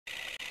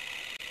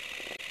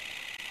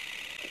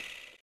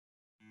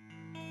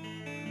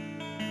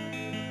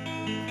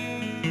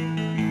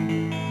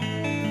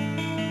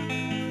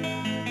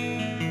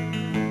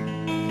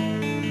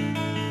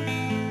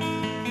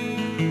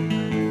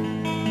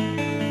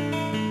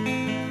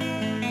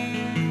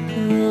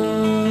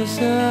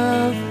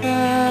of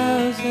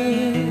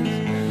houses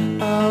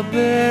all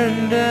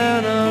burn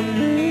down on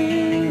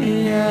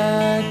me.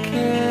 I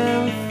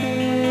can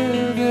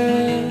feel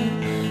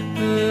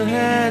the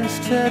hands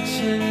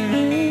touching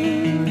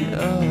me.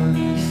 All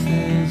these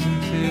things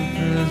into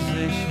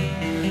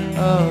position.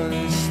 All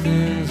these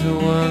things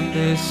will one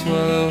day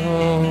swallow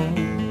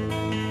whole.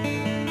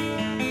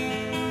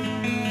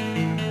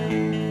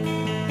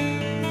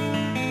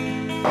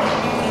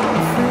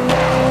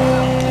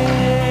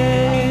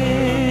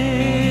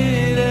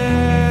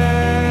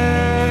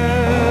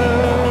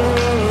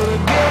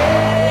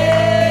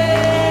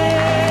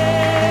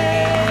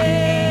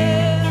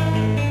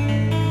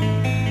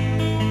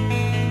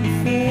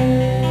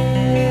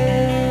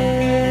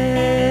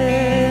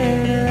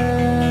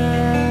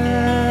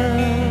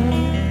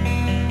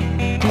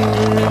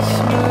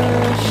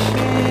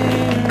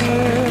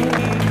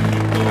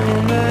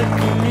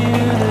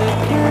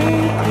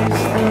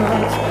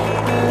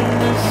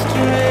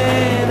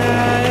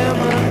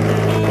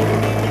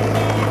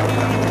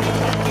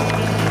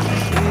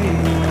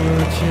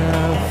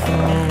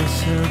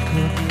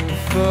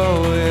 Before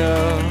we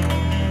all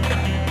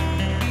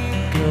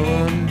go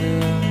under.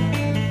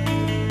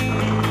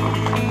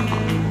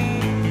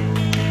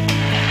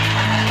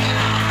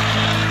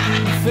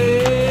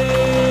 Fade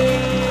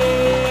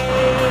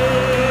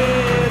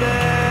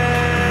out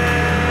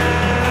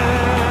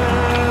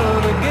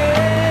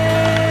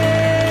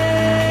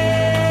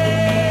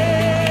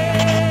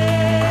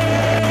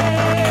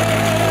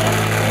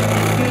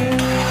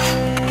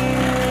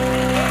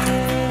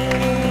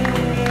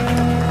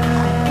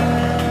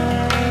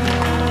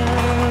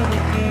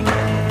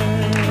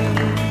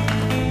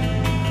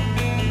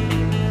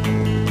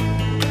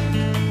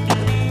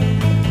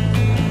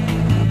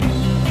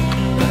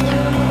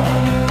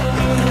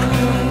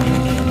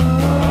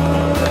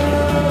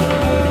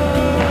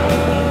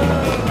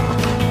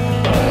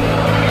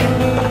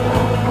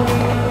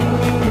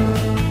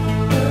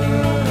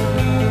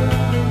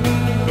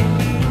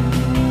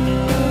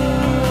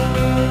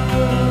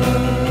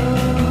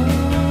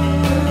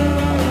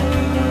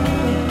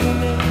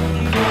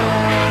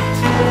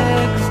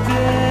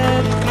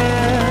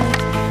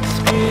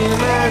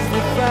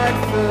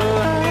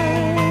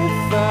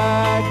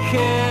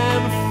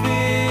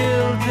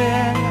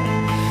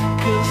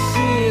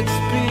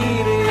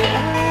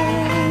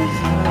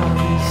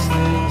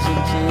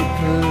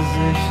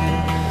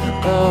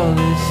all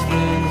these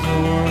things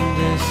will one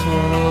day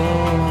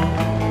swallow.